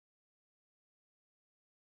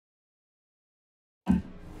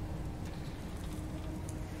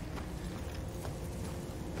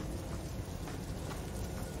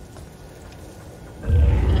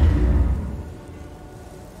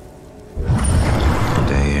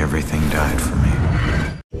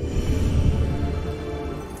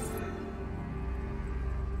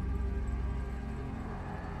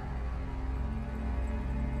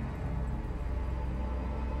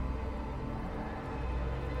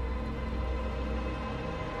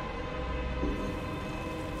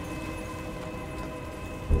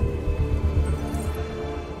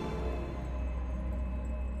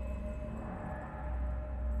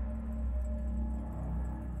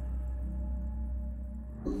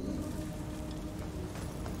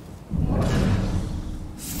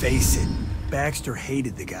Face it, Baxter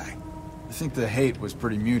hated the guy. I think the hate was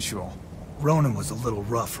pretty mutual. Ronan was a little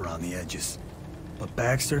rough around the edges. But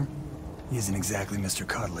Baxter, he isn't exactly Mr.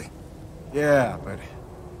 Cuddly. Yeah, but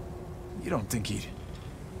you don't think he'd...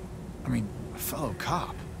 I mean, a fellow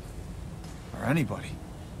cop. Or anybody.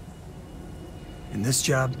 In this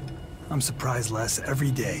job, I'm surprised less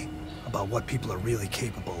every day about what people are really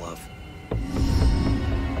capable of.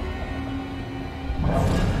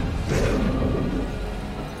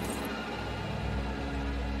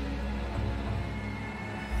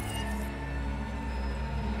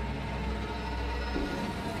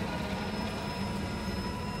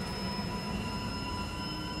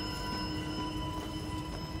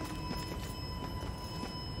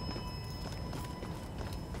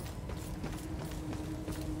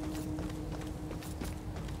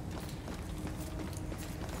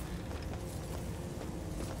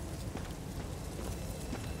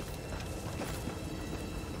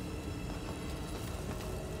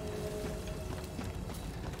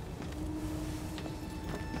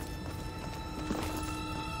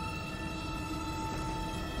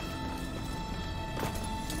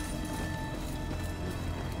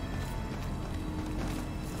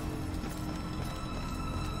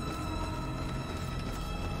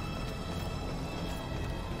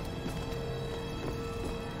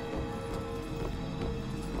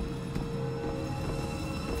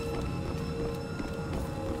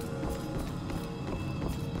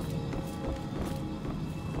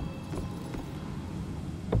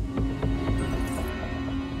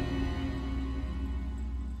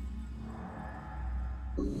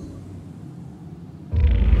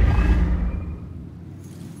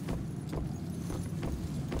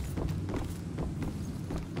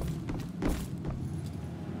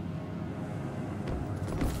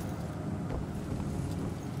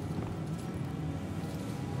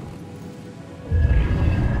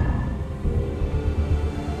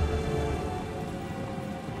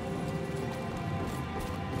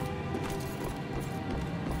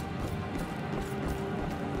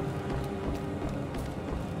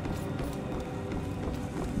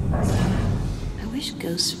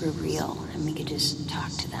 Ghosts were real and we could just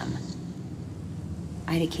talk to them.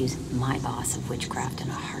 I'd accuse my boss of witchcraft in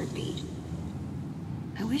a heartbeat.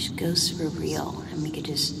 I wish ghosts were real and we could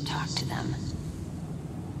just talk to them.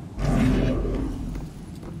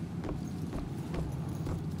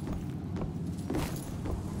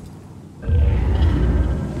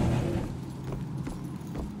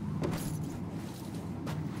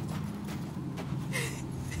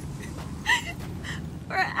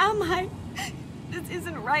 Where am I? This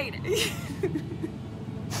isn't right.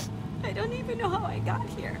 I don't even know how I got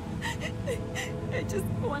here. I just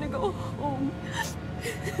want to go home.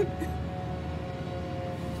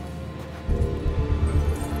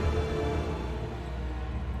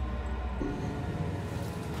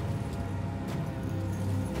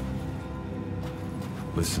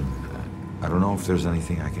 Listen, I don't know if there's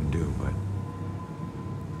anything I can do, but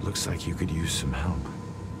it looks like you could use some help.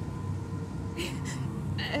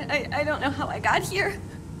 I don't know how I got here,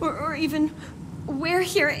 or even where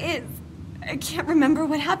here is. I can't remember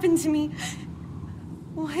what happened to me.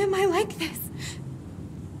 Why am I like this?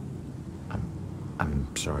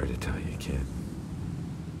 I'm sorry to tell you, kid.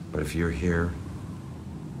 But if you're here,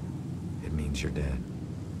 it means you're dead.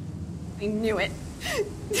 I knew it.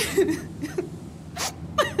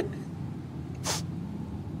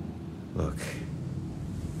 Look,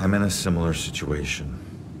 I'm in a similar situation.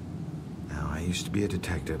 I used to be a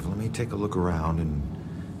detective. Let me take a look around and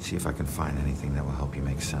see if I can find anything that will help you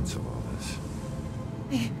make sense of all this.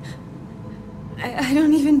 I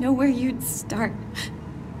don't even know where you'd start.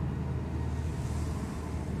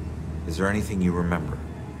 Is there anything you remember?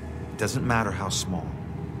 It doesn't matter how small.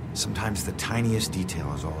 Sometimes the tiniest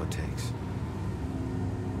detail is all it takes.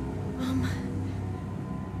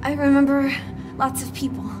 I remember lots of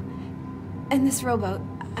people. And this rowboat.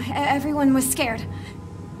 Everyone was scared.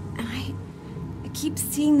 And I keep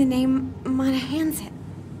seeing the name Monahan's.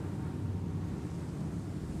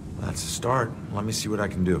 That's a start. Let me see what I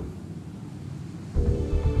can do.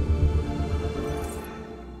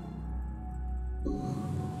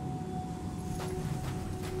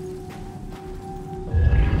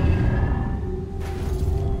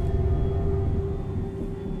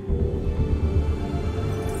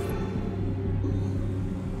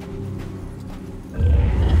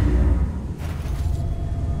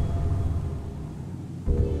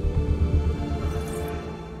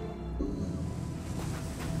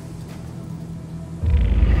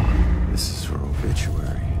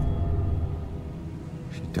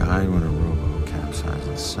 capsized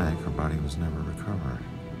and sank, her body was never recovered.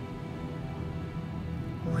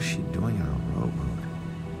 What was she doing in a rowboat?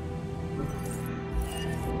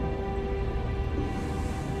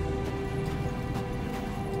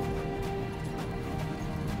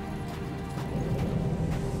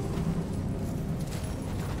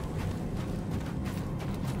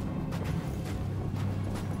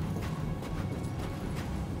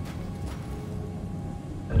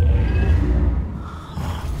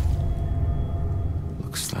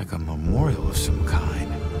 Like a memorial of some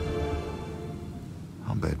kind.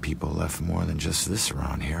 I'll bet people left more than just this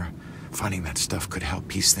around here. Finding that stuff could help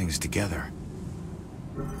piece things together.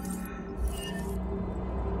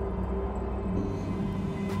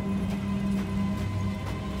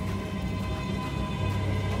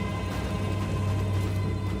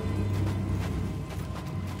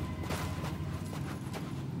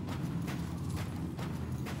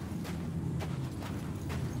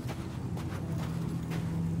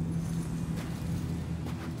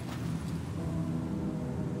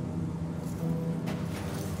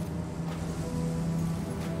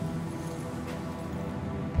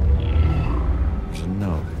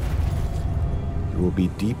 Note. You will be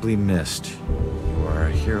deeply missed. You are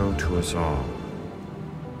a hero to us all.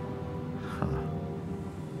 Huh.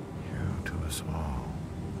 Hero to us all.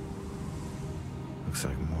 Looks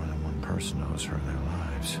like more than one person owes her their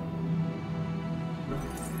lives.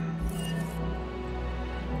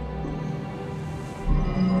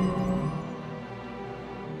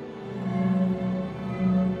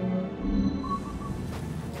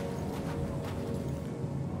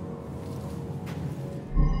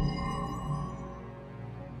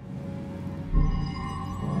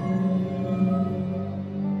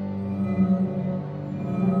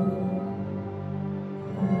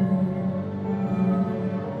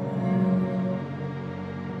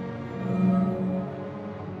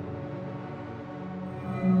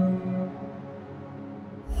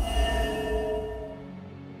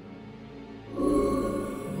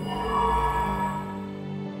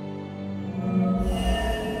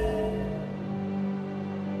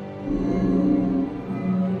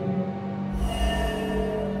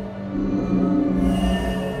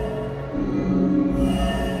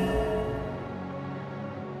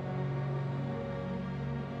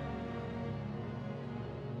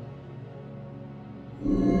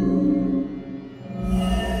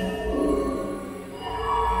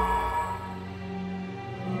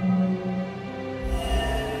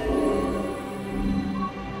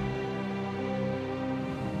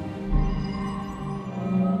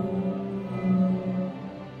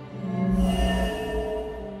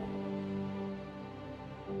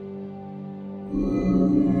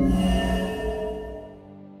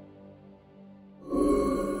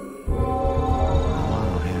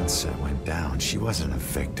 She wasn't a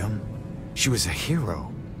victim. She was a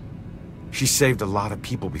hero. She saved a lot of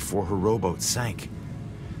people before her rowboat sank.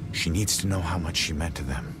 She needs to know how much she meant to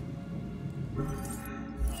them.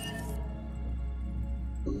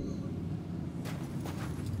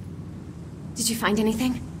 Did you find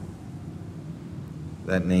anything?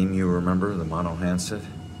 That name you remember, the Mono Hanset?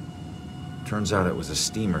 Turns out it was a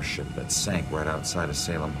steamer ship that sank right outside of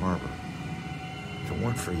Salem Harbor. If it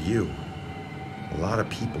weren't for you, a lot of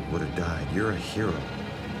people would have died. You're a hero.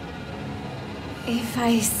 If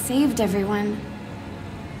I saved everyone,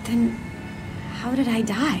 then how did I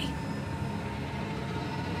die?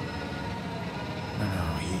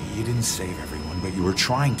 No, you didn't save everyone, but you were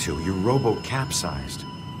trying to. Your rowboat capsized.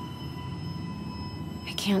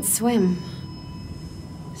 I can't swim,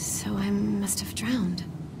 so I must have drowned.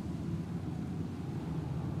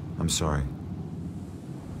 I'm sorry.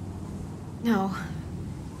 No,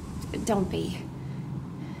 don't be.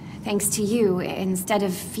 Thanks to you, instead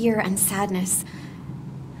of fear and sadness,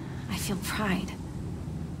 I feel pride.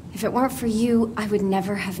 If it weren't for you, I would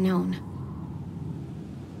never have known.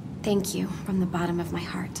 Thank you from the bottom of my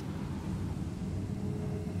heart.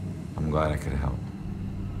 I'm glad I could help.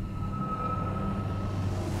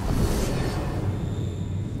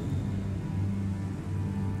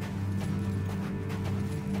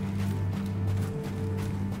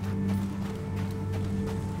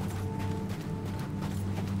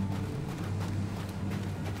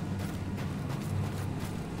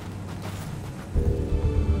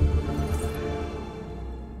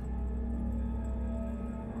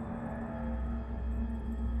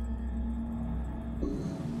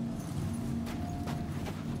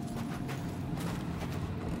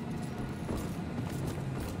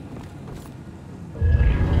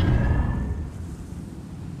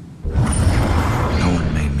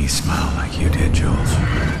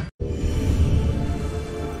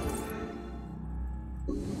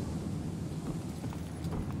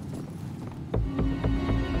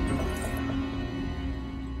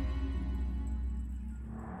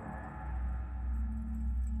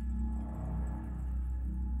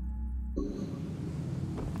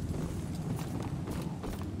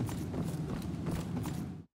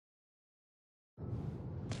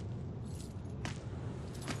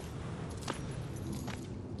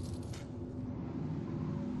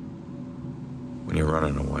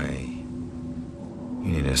 running away.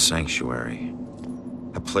 You need a sanctuary.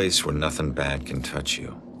 A place where nothing bad can touch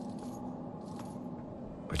you.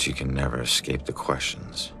 But you can never escape the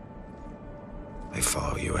questions. They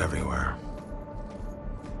follow you everywhere.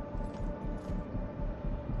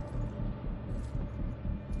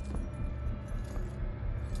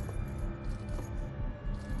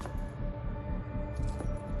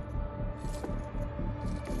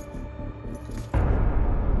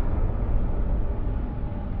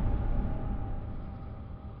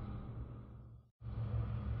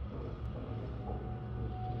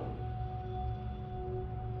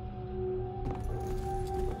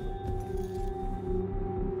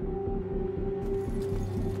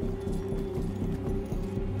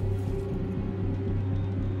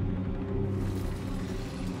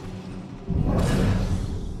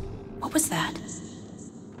 What was that?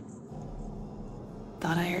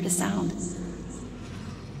 Thought I heard a sound.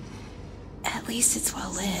 At least it's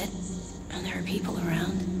well lit, and there are people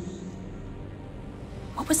around.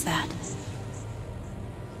 What was that?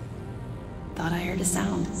 Thought I heard a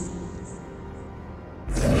sound.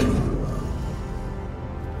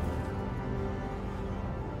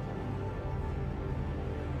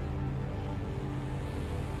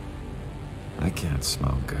 I can't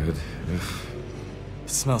smell good. Ugh. It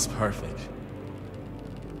smells perfect.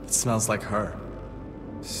 It smells like her.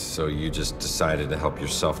 So you just decided to help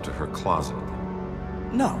yourself to her closet?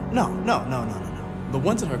 No. The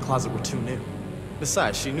ones in her closet were too new.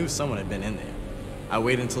 Besides, she knew someone had been in there. I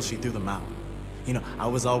waited until she threw them out. You know, I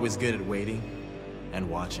was always good at waiting and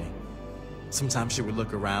watching. Sometimes she would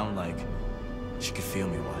look around like she could feel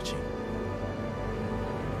me watching.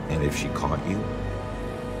 And if she caught you,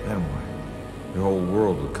 then what? Your whole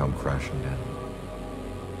world would come crashing down.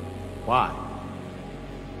 Why?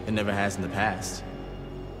 It never has in the past.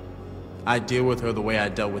 I deal with her the way I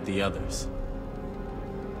dealt with the others.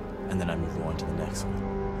 And then I move on to the next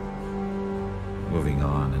one. Moving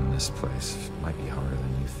on in this place might be harder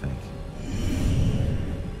than you think.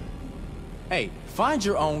 Hey, find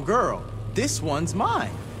your own girl. This one's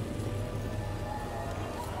mine.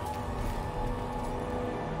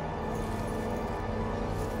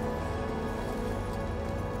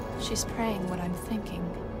 She's praying what I'm thinking.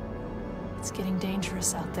 It's getting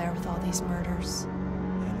dangerous out there with all these murders.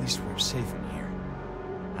 At least we're safe in here.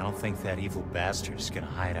 I don't think that evil bastard is gonna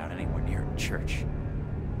hide out anywhere near the church.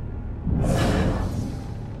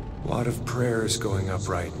 A lot of prayers going up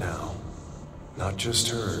right now. Not just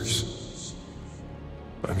hers.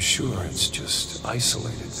 I'm sure it's just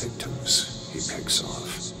isolated victims he picks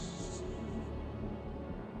off.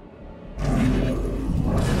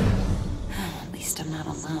 At least I'm not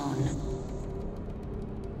alone.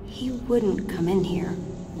 He wouldn't come in here,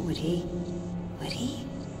 would he? Would he?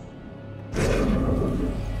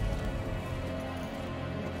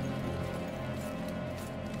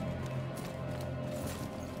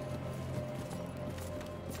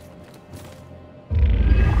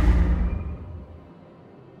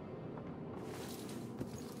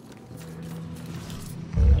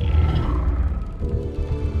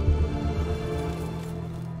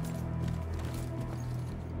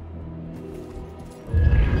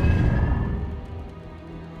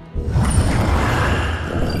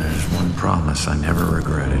 Promise I never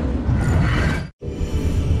regretted.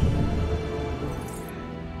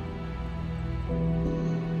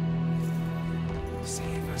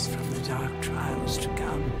 Save us from the dark trials to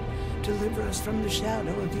come. Deliver us from the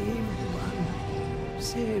shadow of the evil one.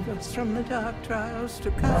 Save us from the dark trials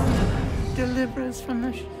to come. Deliver us from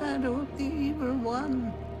the shadow of the evil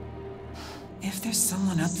one. If there's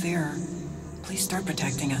someone up there, please start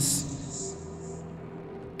protecting us.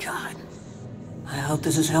 God. I hope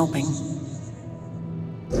this is helping.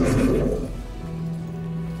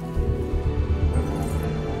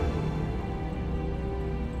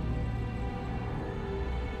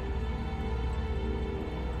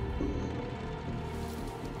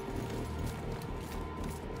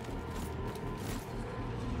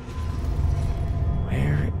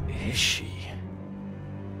 Where is she?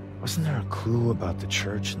 Wasn't there a clue about the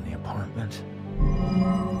church in the apartment?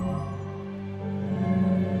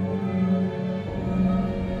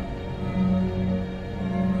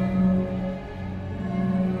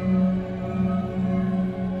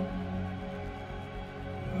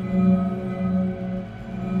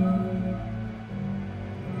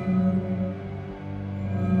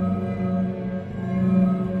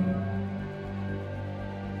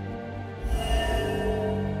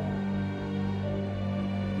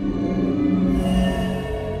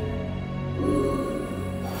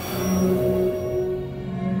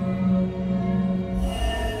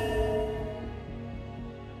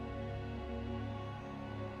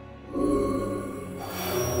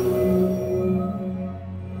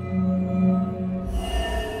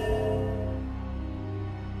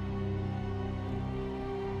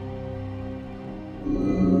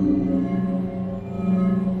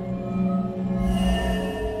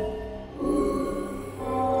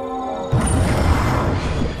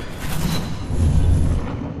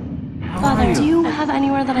 Father, do you have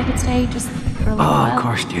anywhere that I could stay just for a little while? Of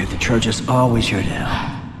course, dear. The church is always here to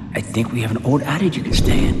help. I think we have an old attic you can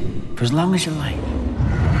stay in for as long as you like.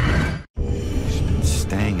 She's been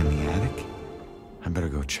staying in the attic? I better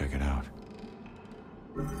go check it out.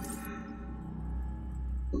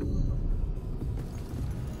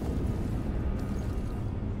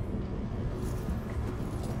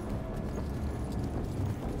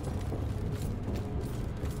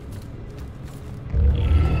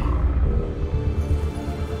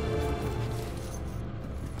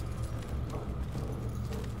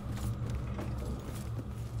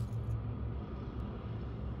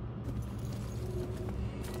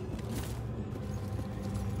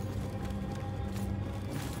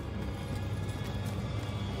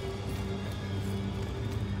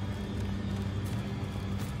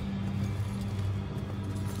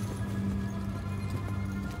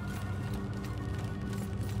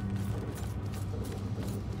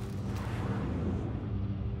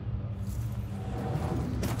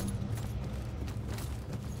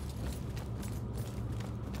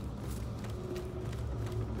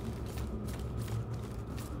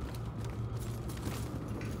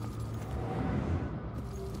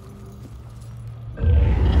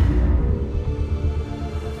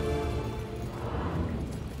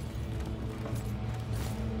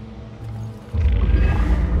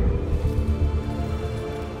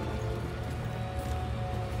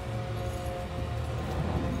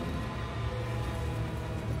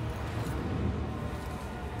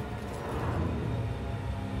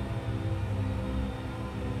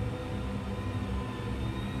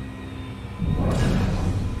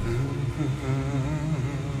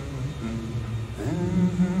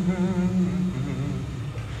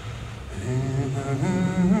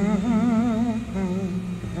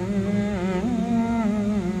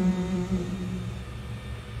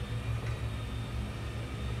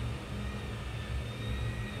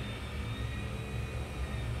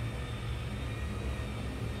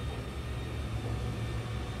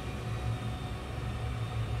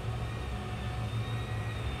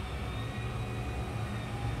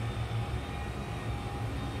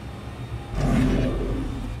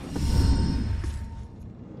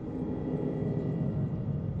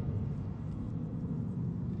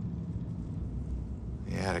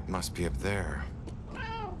 The attic must be up there.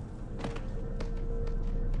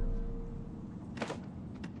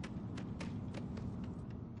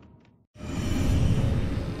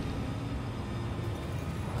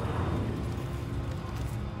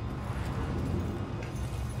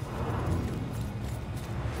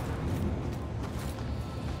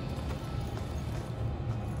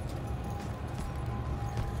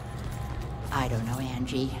 I don't know,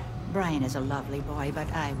 Angie. Brian is a lovely boy,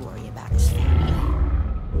 but I worry about his family.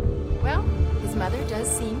 Well, his mother does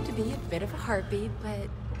seem to be a bit of a heartbeat, but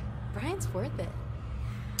Brian's worth it.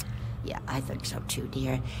 Yeah, I think so too,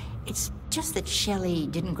 dear. It's just that Shelley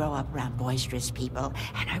didn't grow up around boisterous people,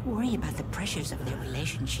 and I worry about the pressures of their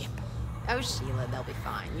relationship. Oh, Sheila, they'll be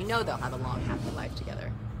fine. You know they'll have a long, happy life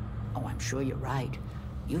together. Oh, I'm sure you're right.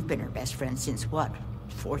 You've been her best friend since what,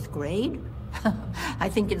 4th grade? I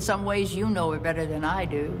think in some ways you know her better than I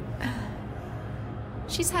do.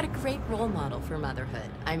 She's had a great role model for motherhood,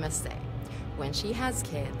 I must say. When she has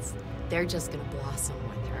kids, they're just gonna blossom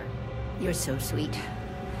with her. You're so sweet.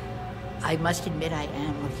 I must admit I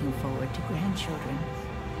am looking forward to grandchildren.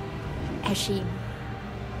 Has she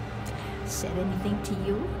said anything to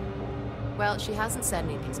you? Well, she hasn't said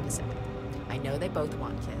anything specific. I know they both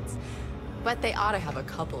want kids, but they ought to have a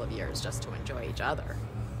couple of years just to enjoy each other.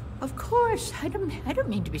 Of course. I don't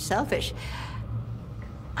mean to be selfish.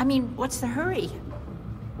 I mean, what's the hurry?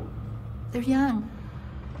 They're young.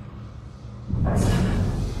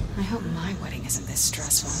 I hope my wedding isn't this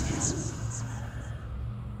stressful.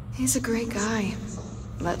 He's a great guy,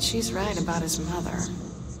 but she's right about his mother.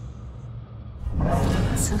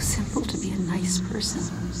 It's so simple to be a nice person.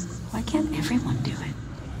 Why can't everyone do it?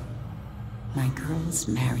 My girl's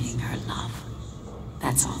marrying her love.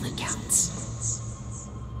 That's all that counts.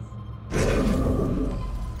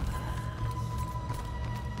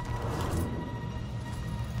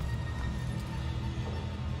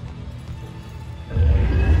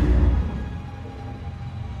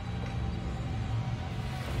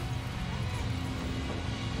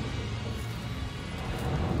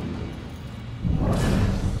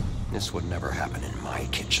 This would never happen in my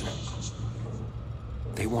kitchen.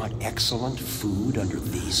 They want excellent food under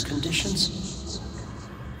these conditions?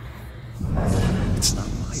 It's not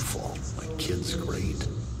my fault. My kid's great.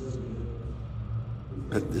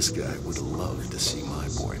 But this guy would have loved to see my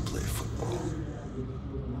boy play football.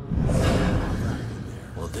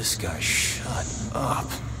 Will this guy shut up?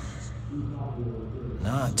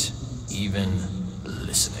 Not even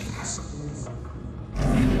listening.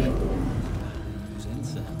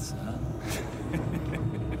 Incense, huh?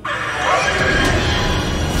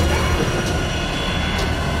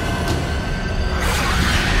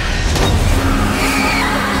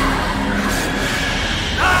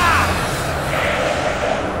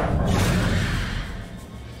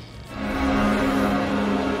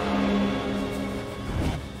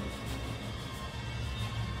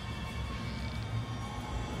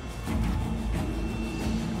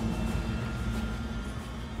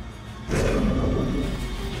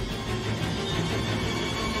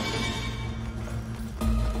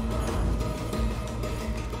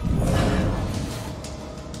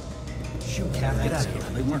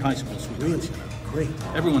 They weren't high school sweethearts. Really? Great.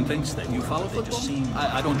 Everyone thinks that you follow football? They just seem...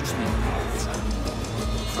 I don't just mean...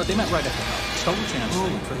 But they met right after college. Total chance.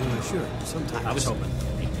 Oh, sure. Sometimes. I was hoping.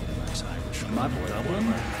 He'd be a nice Irish. My boy,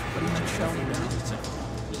 Dublin. But he met Shelby down. He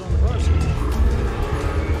was on the varsity.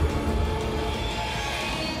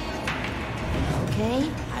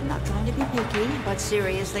 Okay, I'm not trying to be picky, but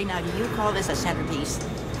seriously, now do you call this a centerpiece?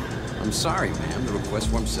 I'm sorry, ma'am. The request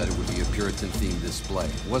form said it would be a Puritan-themed display.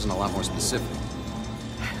 It wasn't a lot more specific.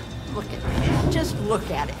 Look at it. Just look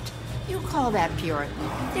at it. You call that Puritan.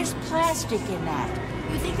 There's plastic in that.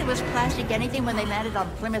 You think there was plastic anything when they landed on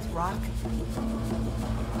Plymouth Rock?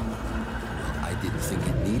 I didn't think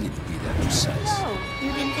it needed to be that precise. No,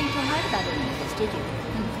 you didn't think too hard about any of this, did you?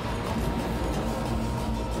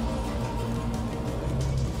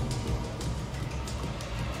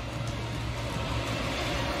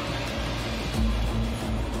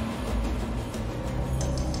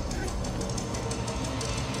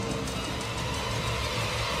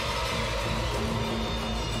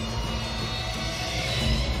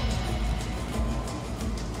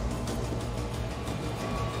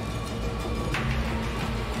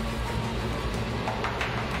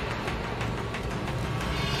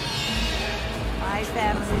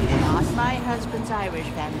 Not my husband's Irish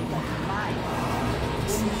family, but mine.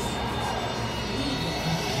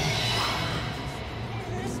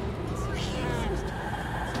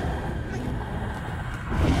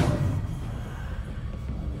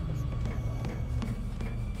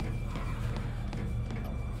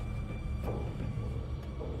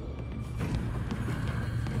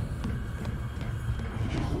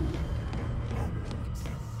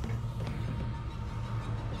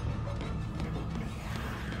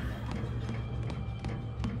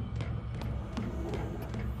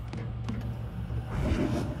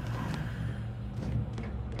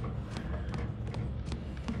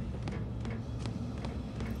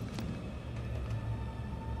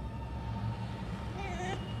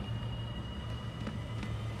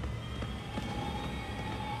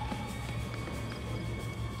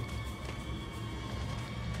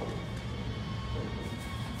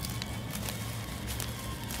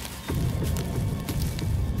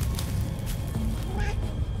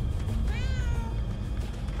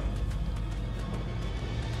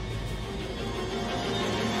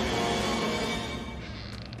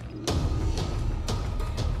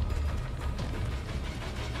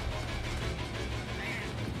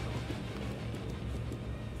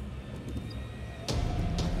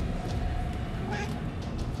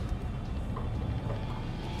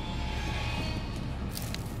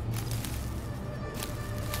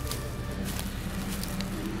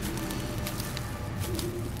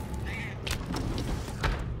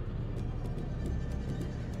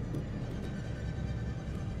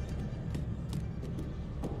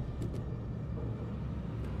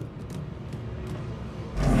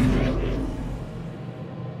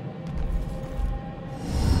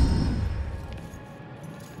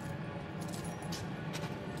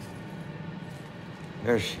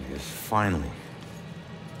 There she is, finally.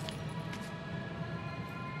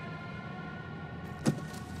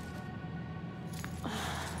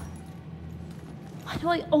 Why do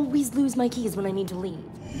I always lose my keys when I need to leave?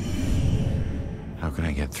 How can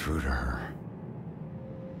I get through to her?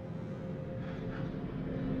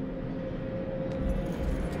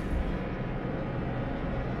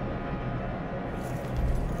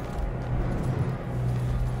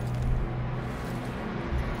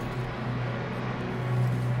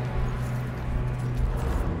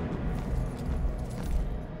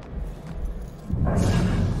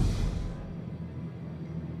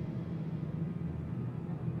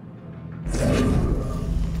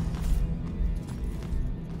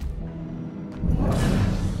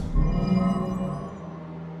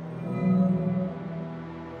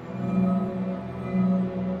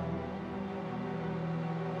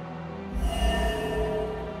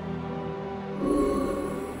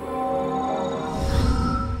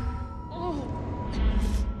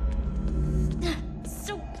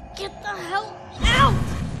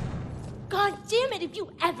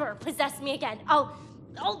 ever possess me again,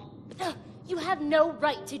 you have no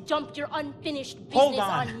right to dump your unfinished business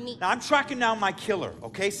on me. Now, I'm tracking down my killer,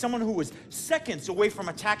 okay? Someone who was seconds away from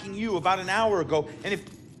attacking you about an hour ago, and if...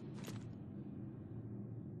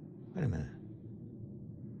 Wait a minute.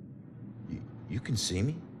 You can see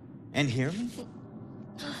me? And hear me?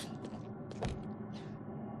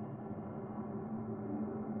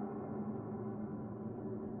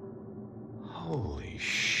 Holy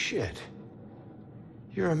shit.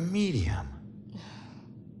 You're a medium.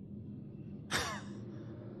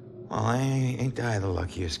 Well, ain't I the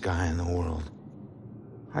luckiest guy in the world?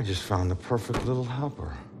 I just found the perfect little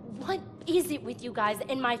helper. What is it with you guys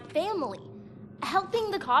and my family?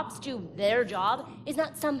 Helping the cops do their job is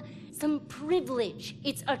not some privilege.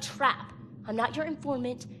 It's a trap. I'm not your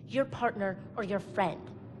informant, your partner, or your friend.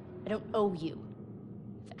 I don't owe you.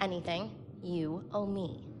 If anything, you owe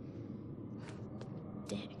me.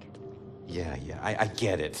 Dick. Yeah, I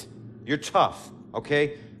get it. You're tough,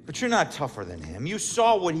 okay? But you're not tougher than him. You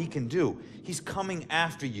saw what he can do. He's coming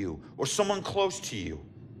after you, or someone close to you.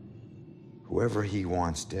 Whoever he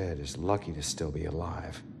wants dead is lucky to still be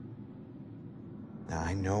alive. Now,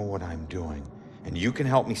 I know what I'm doing, and you can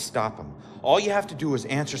help me stop him. All you have to do is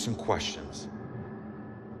answer some questions.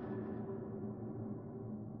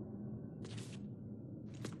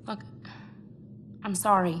 Look, I'm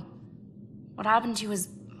sorry. What happened to you was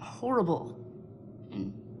horrible.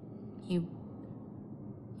 And you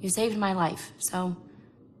saved my life, so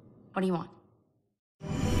what do you want?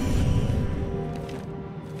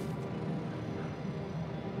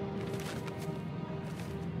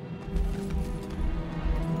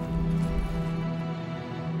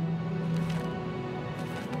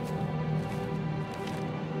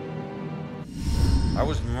 I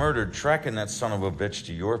was murdered tracking that son of a bitch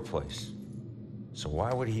to your place. So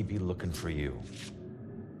why would he be looking for you?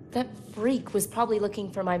 That freak was probably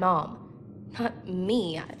looking for my mom. Not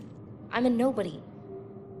me. I'm a nobody.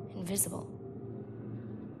 Invisible.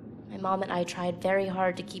 My mom and I tried very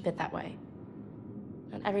hard to keep it that way.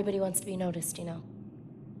 Not everybody wants to be noticed, you know.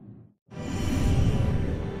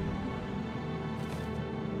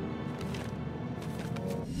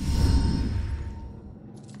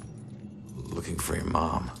 Looking for your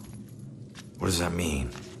mom. What does that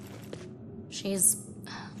mean? She's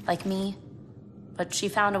like me, but she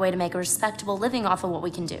found a way to make a respectable living off of what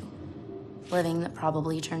we can do. Living that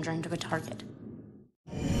probably turned her into a target.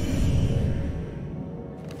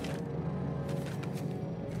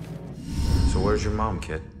 So where's your mom,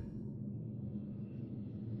 kid?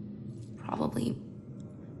 Probably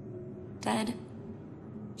dead.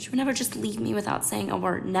 She would never just leave me without saying a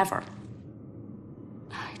word, never.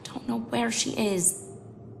 I don't know where she is.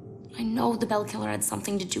 I know the Bell Killer had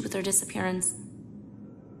something to do with her disappearance.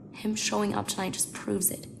 Him showing up tonight just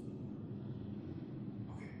proves it.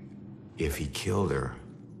 If he killed her,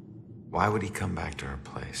 why would he come back to her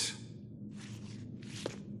place?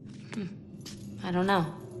 I don't know.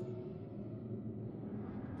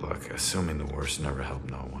 Look, assuming the worst never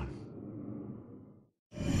helped no one.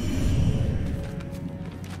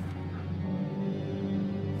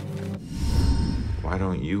 Why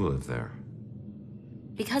don't you live there?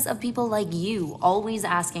 Because of people like you always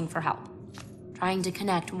asking for help. Trying to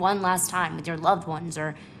connect one last time with your loved ones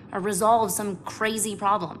or resolve some crazy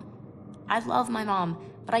problem. I love my mom,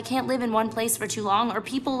 but I can't live in one place for too long or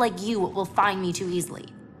people like you will find me too easily.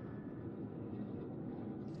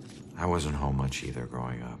 I wasn't home much either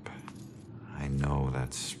growing up. I know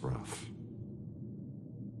that's rough.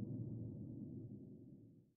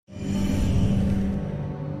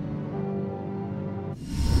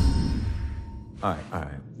 All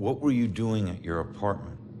right. What were you doing at your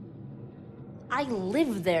apartment? I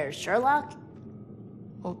live there, Sherlock.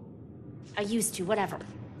 Well, I used to, whatever.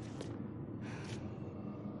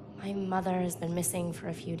 My mother has been missing for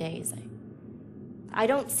a few days. I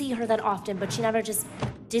don't see her that often, but she never just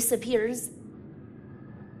disappears.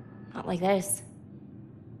 Not like this.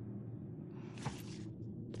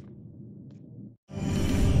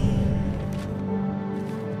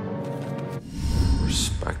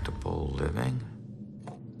 Respectable living?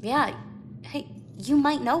 Yeah. Hey, you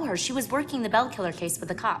might know her. She was working the Bell Killer case with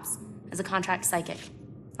the cops as a contract psychic,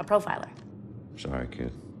 a profiler. Sorry,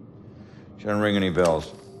 kid. She doesn't ring any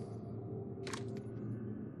bells.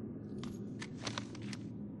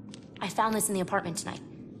 I found this in the apartment tonight.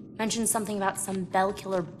 Mentioned something about some Bell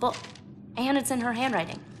Killer book. And it's in her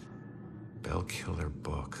handwriting. Bell Killer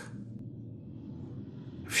book.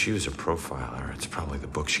 If she was a profiler, it's probably the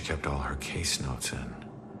book she kept all her case notes in.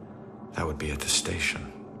 That would be at the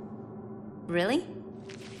station. Really?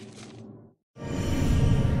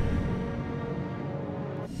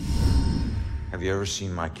 Have you ever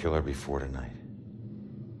seen my killer before tonight?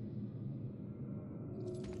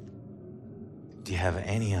 Do you have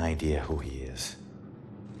any idea who he is?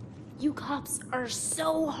 You cops are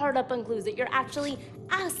so hard up on clues that you're actually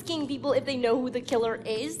asking people if they know who the killer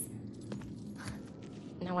is.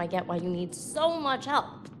 Now I get why you need so much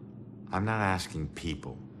help. I'm not asking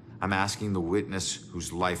people. I'm asking the witness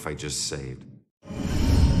whose life I just saved.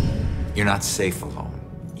 You're not safe alone.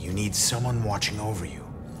 You need someone watching over you.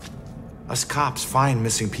 Us cops find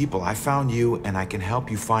missing people. I found you, and I can help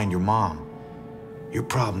you find your mom. Your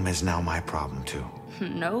problem is now my problem, too.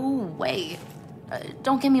 No way.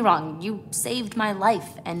 Don't get me wrong, you saved my life,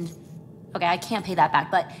 and... Okay, I can't pay that back,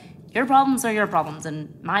 but your problems are your problems,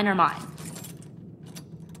 and mine are mine.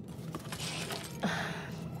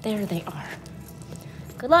 There they are.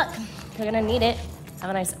 Good luck. You're gonna need it.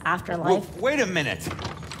 Have a nice afterlife. Wait a minute!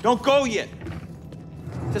 Don't go yet!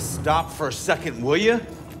 Just stop for a second, will you?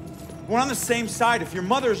 We're on the same side. If your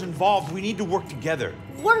mother's involved, we need to work together.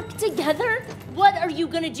 Work together? What are you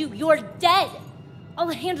gonna do? You're dead. I'll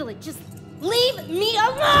handle it. Just leave me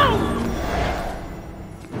alone!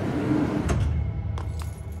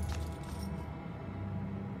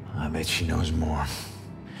 I bet she knows more.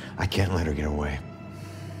 I can't let her get away.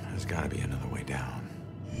 There's gotta be another way down.